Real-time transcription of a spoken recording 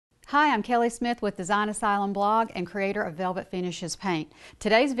Hi, I'm Kellie Smith with Design Asylum blog and creator of Velvet Finishes Paint.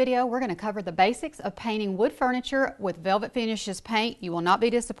 Today's video, we're going to cover the basics of painting wood furniture with Velvet Finishes paint. You will not be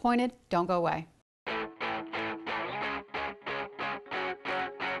disappointed. Don't go away.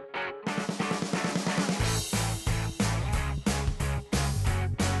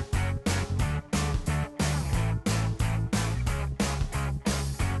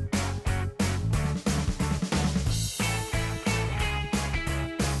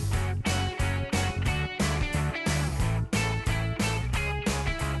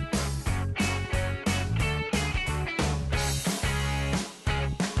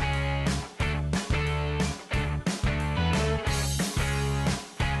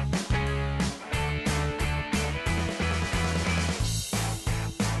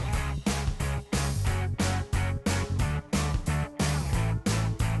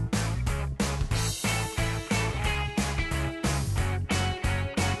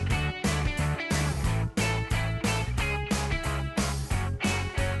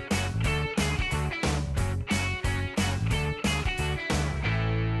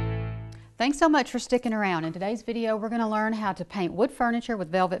 Thanks so much for sticking around. In today's video, we're going to learn how to paint wood furniture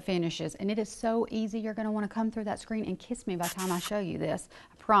with velvet finishes. And it is so easy, you're going to want to come through that screen and kiss me by the time I show you this.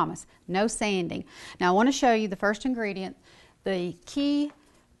 I promise. No sanding. Now I want to show you the first ingredient, the key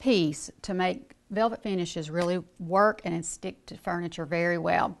piece to make velvet finishes really work and stick to furniture very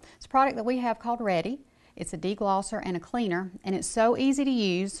well. It's a product that we have called Ready. It's a deglosser and a cleaner, and it's so easy to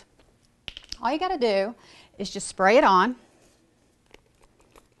use. All you got to do is just spray it on.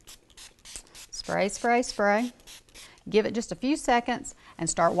 Spray, spray, spray. Give it just a few seconds and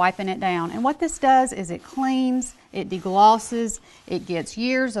start wiping it down. And what this does is it cleans, it deglosses, it gets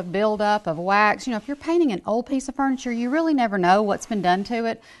years of buildup of wax. You know, if you're painting an old piece of furniture, you really never know what's been done to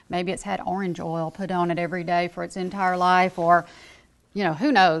it. Maybe it's had orange oil put on it every day for its entire life, or, you know,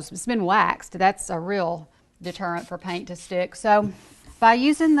 who knows, it's been waxed. That's a real deterrent for paint to stick. So by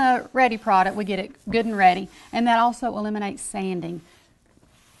using the Ready product, we get it good and ready. And that also eliminates sanding.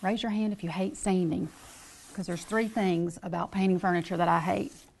 Raise your hand if you hate sanding, because there's 3 things about painting furniture that I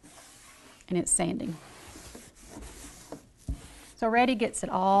hate, and it's sanding. So Ready gets it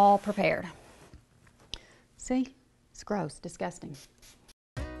all prepared. See? It's gross, disgusting.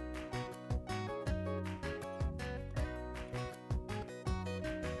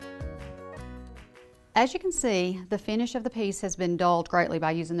 As you can see, the finish of the piece has been dulled greatly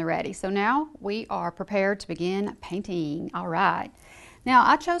by using the Ready. So now we are prepared to begin painting. All right. Now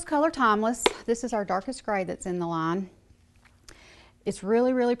I chose Color Timeless. This is our darkest gray that's in the line. It's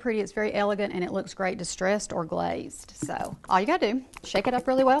really, really pretty. It's very elegant and it looks great distressed or glazed. So all you gotta do, shake it up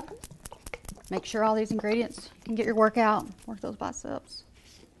really well. Make sure all these ingredients, you can get your work out, work those biceps.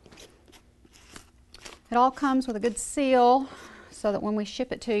 It all comes with a good seal so that when we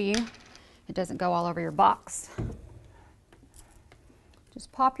ship it to you, it doesn't go all over your box.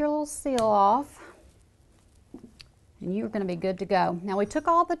 Just pop your little seal off, and you're going to be good to go. Now we took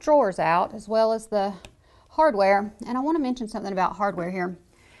all the drawers out as well as the hardware, and I want to mention something about hardware here.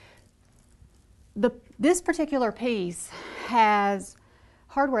 This particular piece has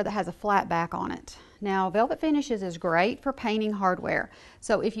hardware that has a flat back on it. Now Velvet Finishes is great for painting hardware.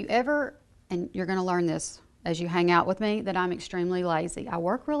 So if you ever, and you're going to learn this as you hang out with me, that I'm extremely lazy. I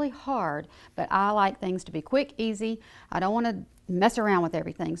work really hard, but I like things to be quick, easy. I don't want to mess around with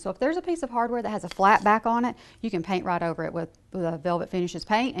everything. So if there's a piece of hardware that has a flat back on it, you can paint right over it with a Velvet Finishes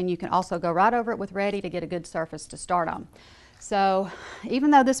paint, and you can also go right over it with Ready to get a good surface to start on. So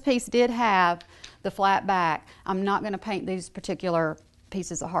even though this piece did have the flat back, I'm not going to paint these particular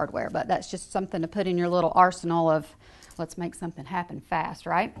pieces of hardware, but that's just something to put in your little arsenal of let's make something happen fast,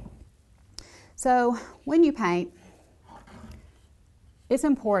 right? So when you paint, it's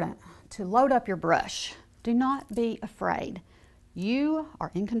important to load up your brush. Do not be afraid. You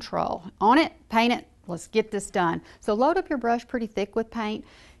are in control. On it, paint it, let's get this done. So load up your brush pretty thick with paint.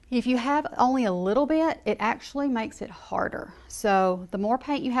 If you have only a little bit, it actually makes it harder. So the more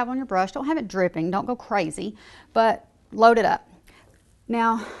paint you have on your brush, don't have it dripping, don't go crazy, but load it up.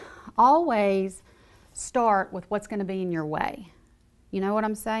 Now, always start with what's going to be in your way. You know what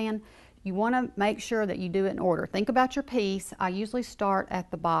I'm saying? You want to make sure that you do it in order. Think about your piece. I usually start at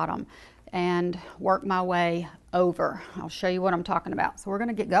the bottom and work my way over. I'll show you what I'm talking about. So we're going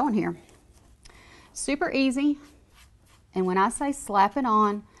to get going here. Super easy. And when I say slap it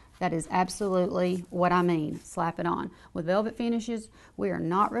on, that is absolutely what I mean. Slap it on. With Velvet Finishes, we are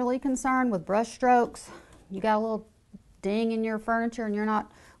not really concerned with brush strokes. You got a little ding in your furniture and you're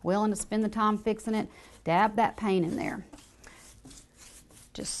not willing to spend the time fixing it, dab that paint in there.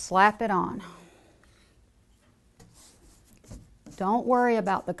 Just slap it on. Don't worry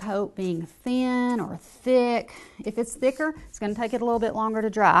about the coat being thin or thick. If it's thicker, it's going to take it a little bit longer to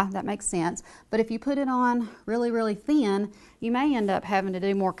dry. That makes sense. But if you put it on really, really thin, you may end up having to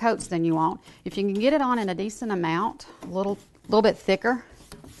do more coats than you want. If you can get it on in a decent amount, a little bit thicker,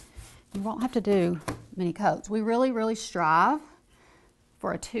 you won't have to do many coats. We really, really strive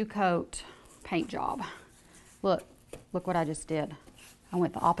for a 2-coat paint job. Look what I just did. I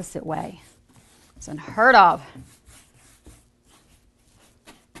went the opposite way. It's unheard of.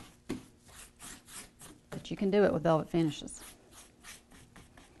 But you can do it with velvet finishes.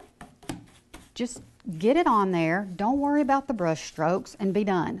 Just get it on there. Don't worry about the brush strokes and be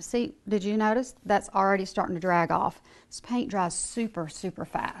done. See, did you notice? That's already starting to drag off. This paint dries super, super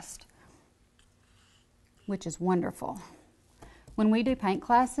fast, which is wonderful. When we do paint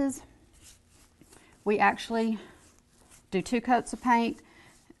classes, we actually do 2 coats of paint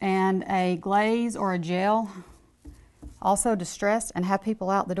and a glaze or a gel, also distressed, and have people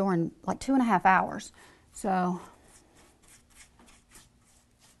out the door in like 2.5 hours. So,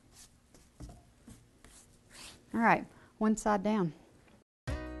 all right, one side down.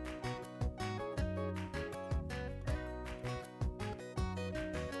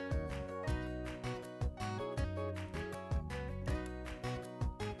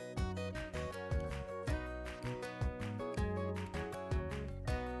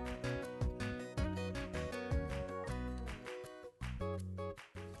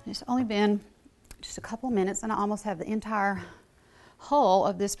 It's only been just a couple of minutes and I almost have the entire hull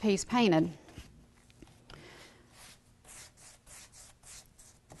of this piece painted.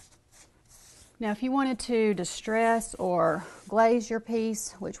 Now if you wanted to distress or glaze your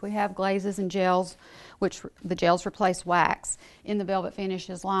piece, which we have glazes and gels, which the gels replace wax in the Velvet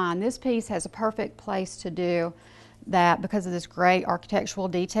Finishes line, this piece has a perfect place to do that because of this great architectural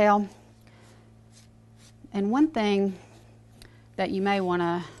detail. And one thing that you may want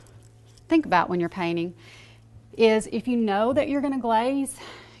to think about when you're painting is if you know that you're going to glaze,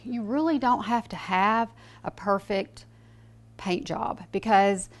 you really don't have to have a perfect paint job,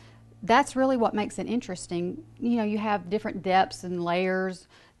 because that's really what makes it interesting. You know, you have different depths and layers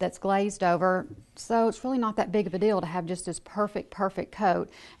that's glazed over, so it's really not that big of a deal to have just this perfect coat.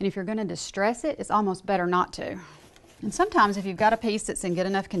 And if you're going to distress it, it's almost better not to. And sometimes if you've got a piece that's in good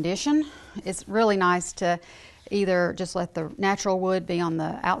enough condition, it's really nice to either just let the natural wood be on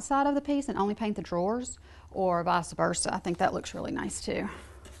the outside of the piece and only paint the drawers, or vice versa. I think that looks really nice too.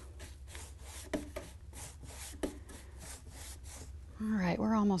 All right,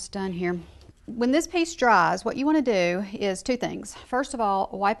 we're almost done here. When this piece dries, what you want to do is 2 things. First of all,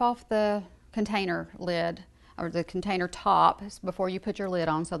 wipe off the container lid or the container top before you put your lid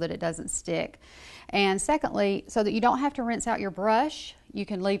on so that it doesn't stick. And secondly, so that you don't have to rinse out your brush, you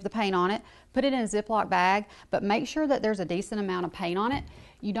can leave the paint on it, put it in a Ziploc bag, but make sure that there's a decent amount of paint on it.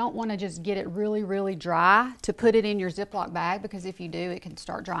 You don't want to just get it really, really dry to put it in your Ziploc bag, because if you do, it can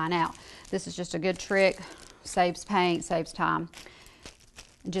start drying out. This is just a good trick, saves paint, saves time.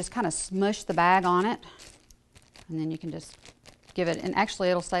 And just kind of smush the bag on it, and then you can just give it, and actually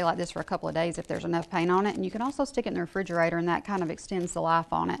it'll stay like this for a couple of days if there's enough paint on it, and you can also stick it in the refrigerator, and that kind of extends the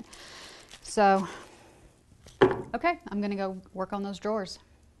life on it. So, okay, I'm gonna go work on those drawers.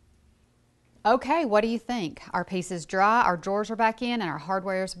 Okay, what do you think? Our piece is dry, our drawers are back in, and our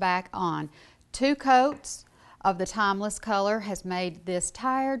hardware is back on. 2 coats of the timeless color has made this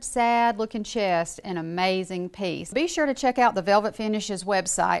tired, sad looking chest an amazing piece. Be sure to check out the Velvet Finishes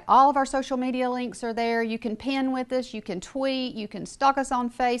website. All of our social media links are there. You can pin with us, you can tweet, you can stalk us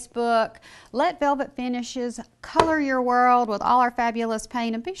on Facebook. Let Velvet Finishes color your world with all our fabulous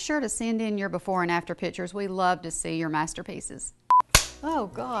paint, and be sure to send in your before and after pictures. We love to see your masterpieces. Oh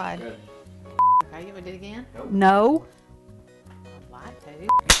God. Good. Okay, you want to do it again? No. I'd like to.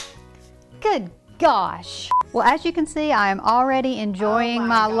 Good gosh. Well, as you can see, I am already enjoying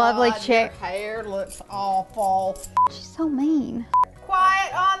my lovely chair. Your hair looks awful. She's so mean.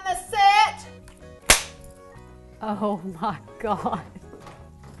 Quiet on the set. Oh my God.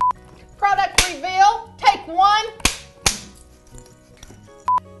 Product reveal. Take 1.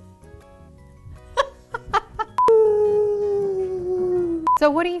 So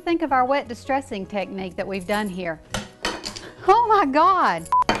what do you think of our wet distressing technique that we've done here? Oh my God.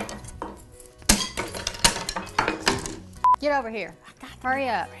 Get over here. Hurry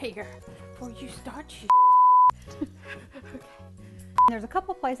up. Here, before you start. There's a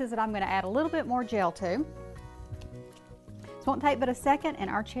couple places that I'm going to add a little bit more gel to. This won't take but a second, and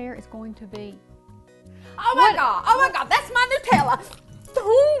our chair is going to be... Oh my God! Oh my God! That's my Nutella.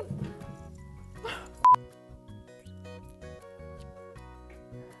 Ooh.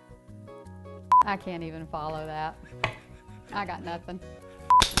 I can't even follow that. I got nothing.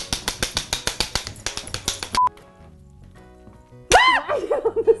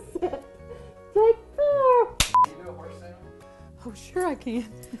 Take 4. Can you do a horse sound? Oh, sure I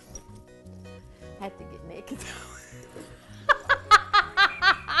can. I have to get naked.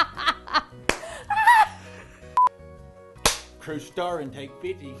 Crew star and take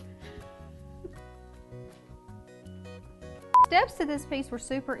 50. Steps to this piece were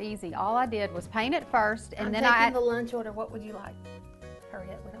super easy. All I did was paint it first, and I'm then taking the lunch order. What would you like? Hurry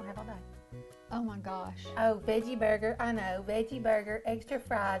up, we don't have all day. Oh my gosh. Oh, veggie burger. I know, veggie burger, extra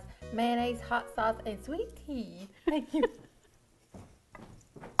fries, mayonnaise, hot sauce, and sweet tea. Thank you.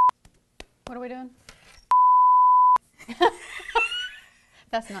 What are we doing?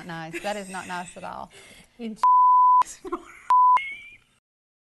 That's not nice. That is not nice at all. And